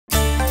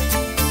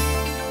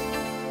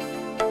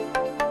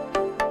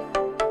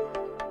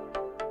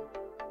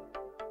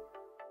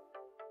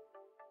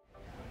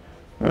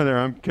Hi there,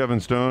 I'm Kevin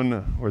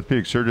Stone,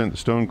 orthopedic surgeon at the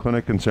Stone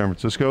Clinic in San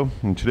Francisco.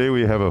 And today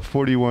we have a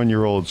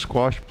 41-year-old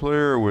squash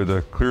player with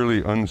a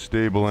clearly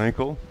unstable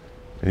ankle.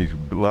 He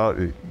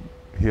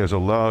has a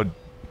loud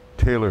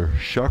talar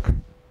shuck,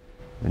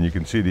 and you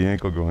can see the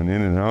ankle going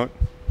in and out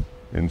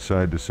and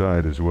side to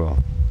side as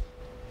well.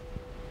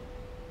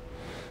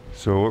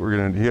 So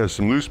what he has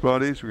some loose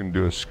bodies. We're going to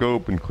do a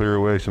scope and clear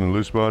away some of the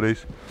loose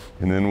bodies,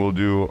 and then we'll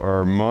do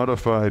our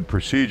modified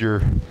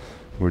procedure,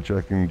 which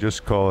I can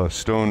just call a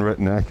stone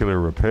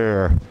retinacular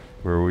repair,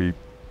 where we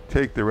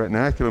take the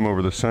retinaculum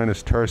over the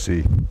sinus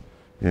tarsi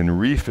and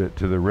reef it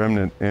to the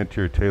remnant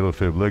anterior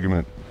talofib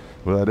ligament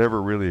without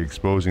ever really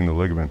exposing the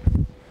ligament.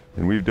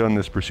 And we've done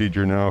this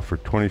procedure now for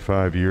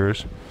 25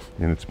 years,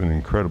 and it's been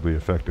incredibly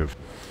effective.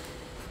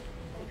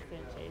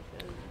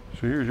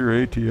 So here's your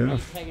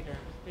ATF,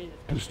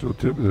 distal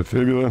tip of the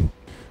fibula, and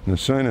the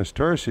sinus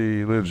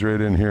tarsi lives right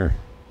in here.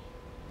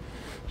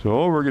 So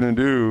all we're going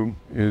to do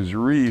is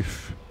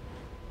reef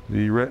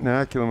the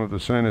retinaculum of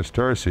the sinus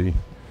tarsi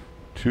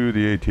to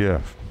the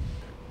ATF.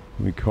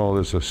 We call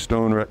this a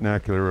stone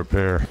retinacular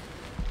repair.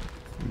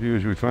 What we do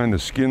is we find the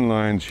skin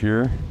lines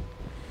here.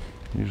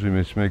 Usually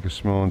we just make a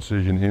small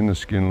incision in the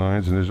skin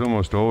lines, and there's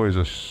almost always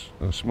a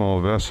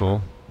small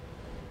vessel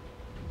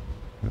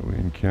that we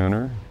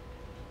encounter.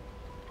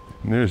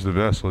 And there's the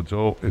vessel.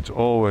 It's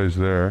always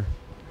there,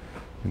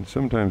 and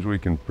sometimes we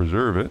can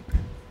preserve it.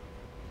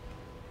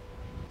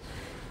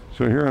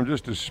 So here I'm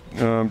just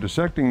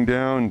dissecting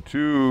down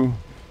to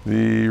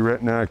the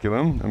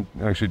retinaculum. I'm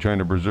actually trying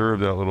to preserve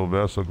that little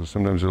vessel because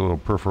sometimes there's a little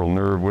peripheral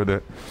nerve with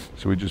it.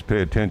 So we just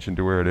pay attention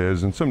to where it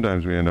is, and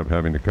sometimes we end up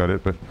having to cut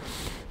it, but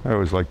I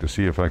always like to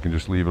see if I can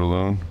just leave it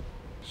alone.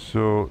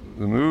 So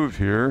the move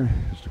here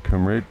is to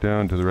come right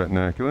down to the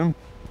retinaculum,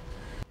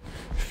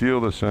 feel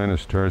the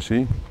sinus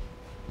tarsi,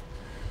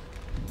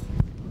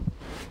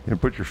 and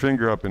put your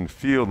finger up and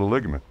feel the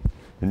ligament.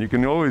 And you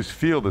can always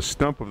feel the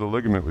stump of the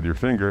ligament with your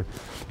finger.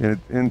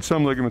 And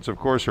some ligaments, of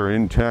course, are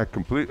intact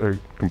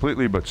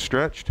completely but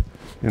stretched,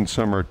 and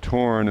some are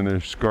torn and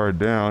they're scarred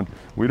down.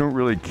 We don't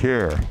really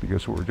care,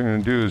 because what we're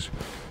going to do is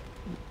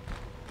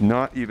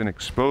not even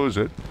expose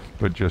it,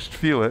 but just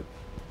feel it.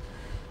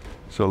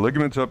 So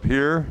ligaments up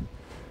here,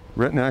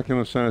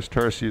 retinaculum sinus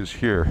tarsi is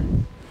here.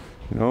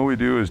 And all we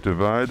do is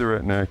divide the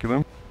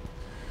retinaculum.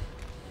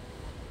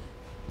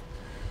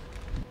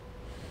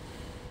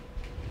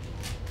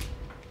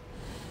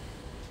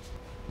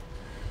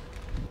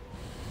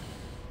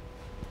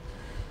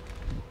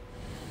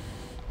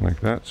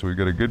 Like that. So we've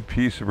got a good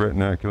piece of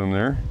retinaculum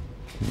there.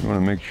 We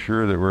want to make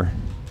sure that we're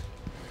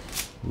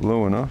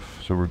low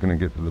enough. So we're going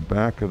to get to the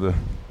back of the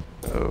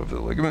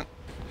ligament.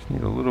 Just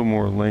need a little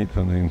more length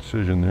on the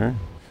incision there.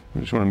 I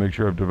just want to make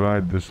sure I've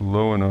divided this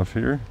low enough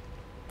here.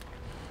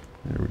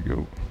 There we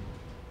go.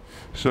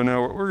 So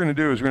now what we're going to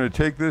do is we're going to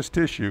take this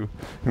tissue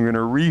and we're going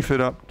to reef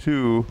it up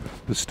to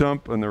the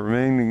stump and the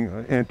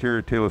remaining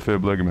anterior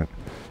talofib ligament.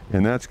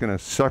 And that's going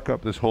to suck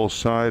up this whole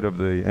side of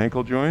the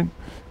ankle joint,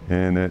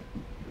 and it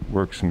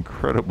works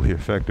incredibly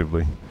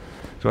effectively.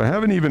 So I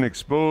haven't even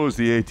exposed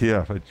the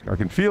ATF. I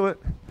can feel it,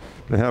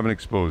 but I haven't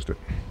exposed it.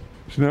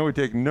 So now we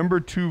take number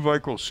 2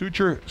 vicral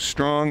suture,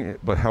 strong,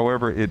 but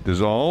however it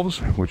dissolves,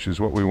 which is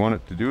what we want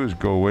it to do, is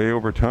go away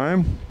over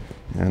time.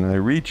 And I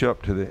reach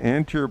up to the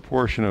anterior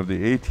portion of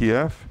the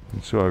ATF.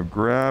 And so I've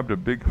grabbed a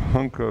big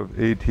hunk of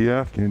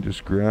ATF and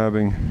just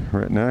grabbing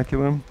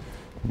retinaculum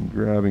and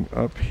grabbing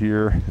up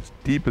here as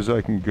deep as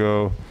I can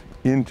go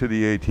into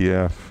the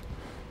ATF,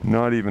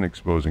 not even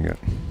exposing it.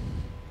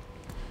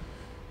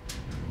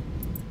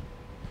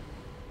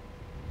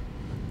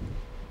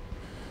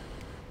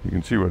 You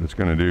can see what it's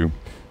going to do.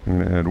 I'm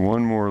going to add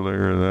one more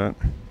layer of that,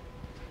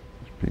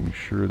 just being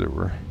sure that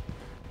we're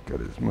got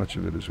as much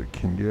of it as we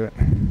can get.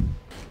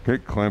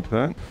 Okay, clamp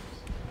that.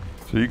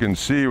 So you can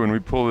see when we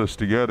pull this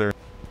together,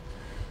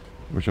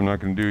 which I'm not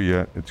going to do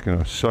yet, it's going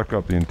to suck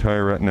up the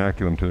entire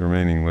retinaculum to the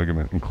remaining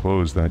ligament and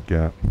close that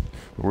gap.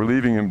 But we're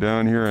leaving him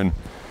down here in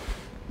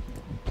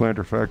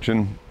plantar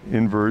flexion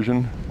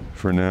inversion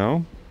for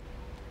now,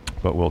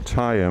 but we'll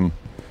tie him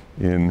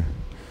in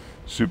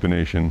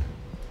supination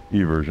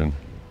eversion.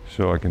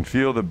 So I can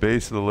feel the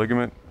base of the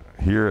ligament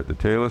here at the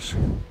talus.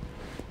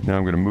 Now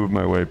I'm going to move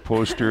my way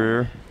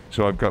posterior.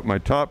 So I've got my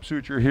top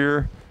suture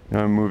here.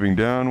 Now I'm moving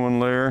down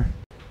one layer,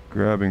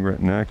 grabbing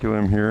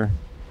retinaculum here,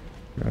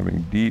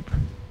 grabbing deep.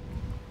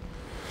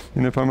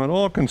 And if I'm at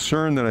all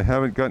concerned that I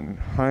haven't gotten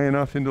high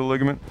enough into the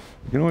ligament,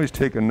 I can always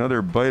take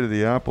another bite of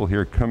the apple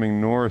here coming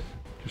north,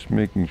 just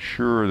making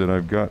sure that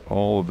I've got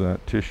all of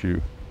that tissue.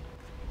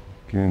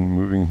 Again,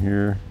 moving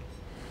here,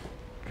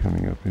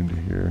 coming up into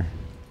here.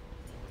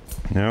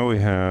 Now we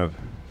have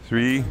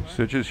 3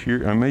 stitches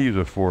here. I may use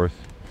a 4th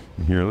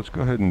here. Let's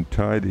go ahead and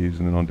tie these,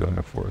 and then I'll do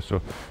a 4th.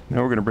 So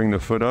now we're going to bring the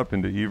foot up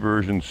into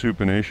eversion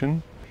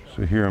supination.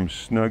 So here I'm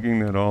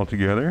snugging that all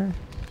together.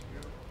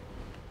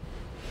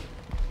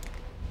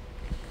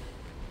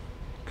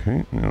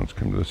 Okay, now let's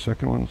come to the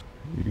second one.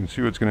 You can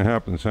see what's going to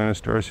happen. The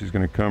sinus tarsi is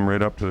going to come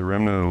right up to the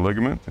remnant of the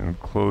ligament and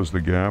close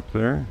the gap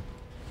there.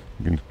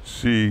 You can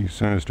see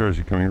sinus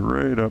tarsi coming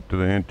right up to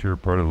the anterior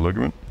part of the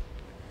ligament.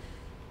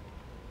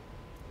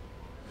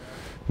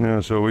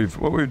 Now, so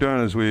what we've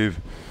done is we've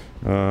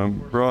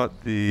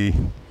brought the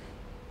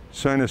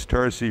sinus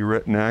tarsi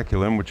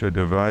retinaculum, which I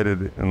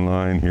divided in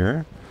line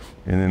here,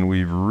 and then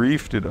we've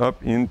reefed it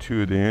up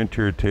into the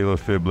anterior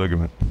talofib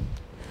ligament.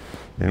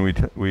 And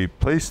we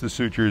place the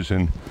sutures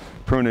in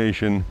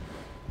pronation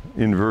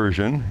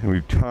inversion, and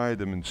we've tied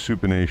them in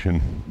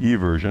supination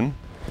eversion.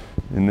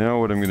 And now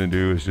what I'm going to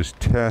do is just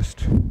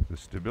test the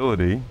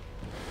stability,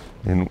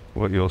 and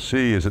what you'll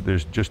see is that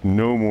there's just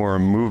no more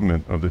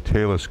movement of the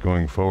talus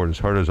going forward as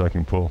hard as I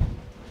can pull.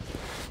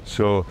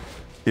 So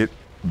it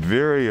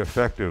very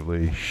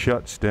effectively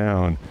shuts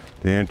down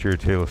the anterior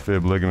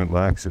talofib ligament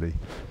laxity,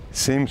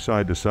 same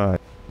side to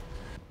side.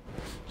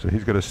 So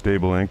he's got a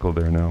stable ankle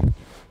there now.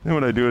 Then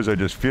what I do is I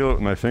just feel it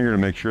with my finger to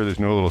make sure there's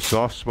no little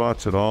soft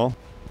spots at all.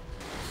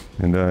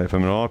 And if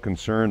I'm at all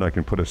concerned, I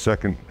can put a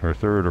second or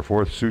third or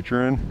fourth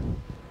suture in.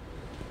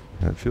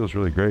 That feels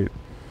really great.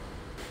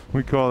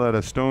 We call that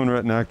a stone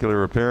retinacular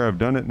repair. I've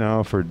done it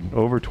now for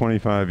over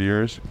 25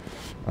 years.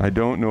 I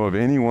don't know of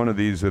any one of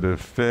these that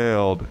have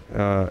failed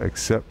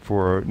except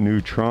for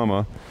new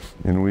trauma.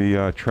 And we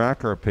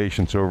track our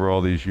patients over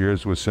all these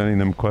years with sending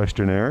them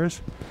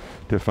questionnaires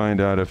to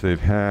find out if they've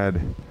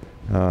had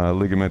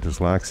ligamentous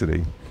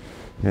laxity.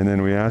 And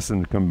then we ask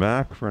them to come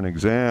back for an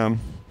exam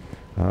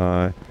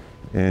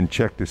and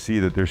check to see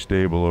that they're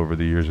stable over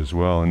the years as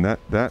well. And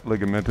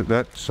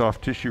that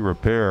soft tissue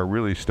repair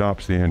really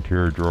stops the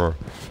anterior drawer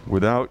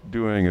without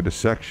doing a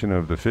dissection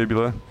of the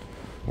fibula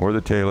or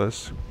the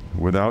talus,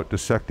 without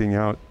dissecting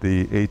out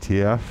the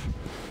ATF,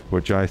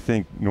 which I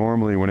think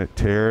normally when it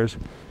tears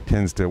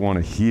tends to want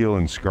to heal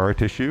in scar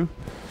tissue.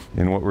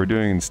 And what we're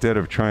doing, instead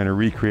of trying to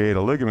recreate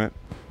a ligament,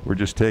 we're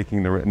just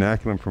taking the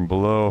retinaculum from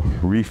below,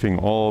 reefing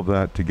all of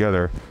that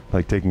together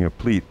like taking a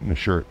pleat in a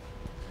shirt.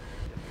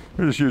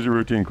 We just use a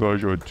routine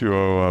closure with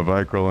 2-0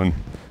 Vicryl and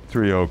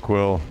 3-0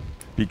 Quill.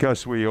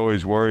 Because we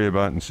always worry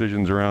about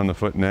incisions around the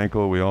foot and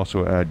ankle, we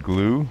also add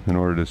glue in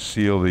order to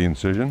seal the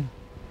incision.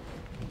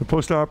 The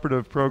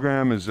postoperative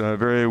program is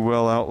very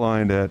well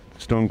outlined at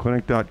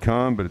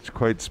stoneclinic.com, but it's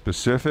quite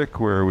specific,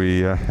 where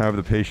we have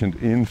the patient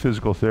in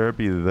physical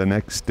therapy the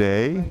next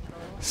day,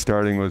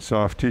 starting with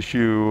soft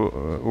tissue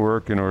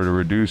work in order to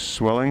reduce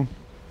swelling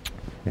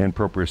and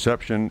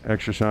proprioception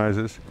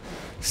exercises,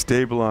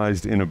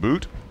 stabilized in a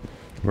boot,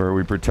 where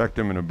we protect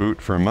them in a boot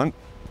for a month,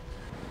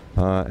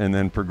 and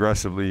then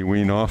progressively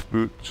wean off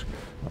boots,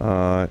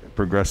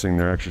 progressing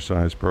their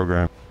exercise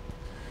program.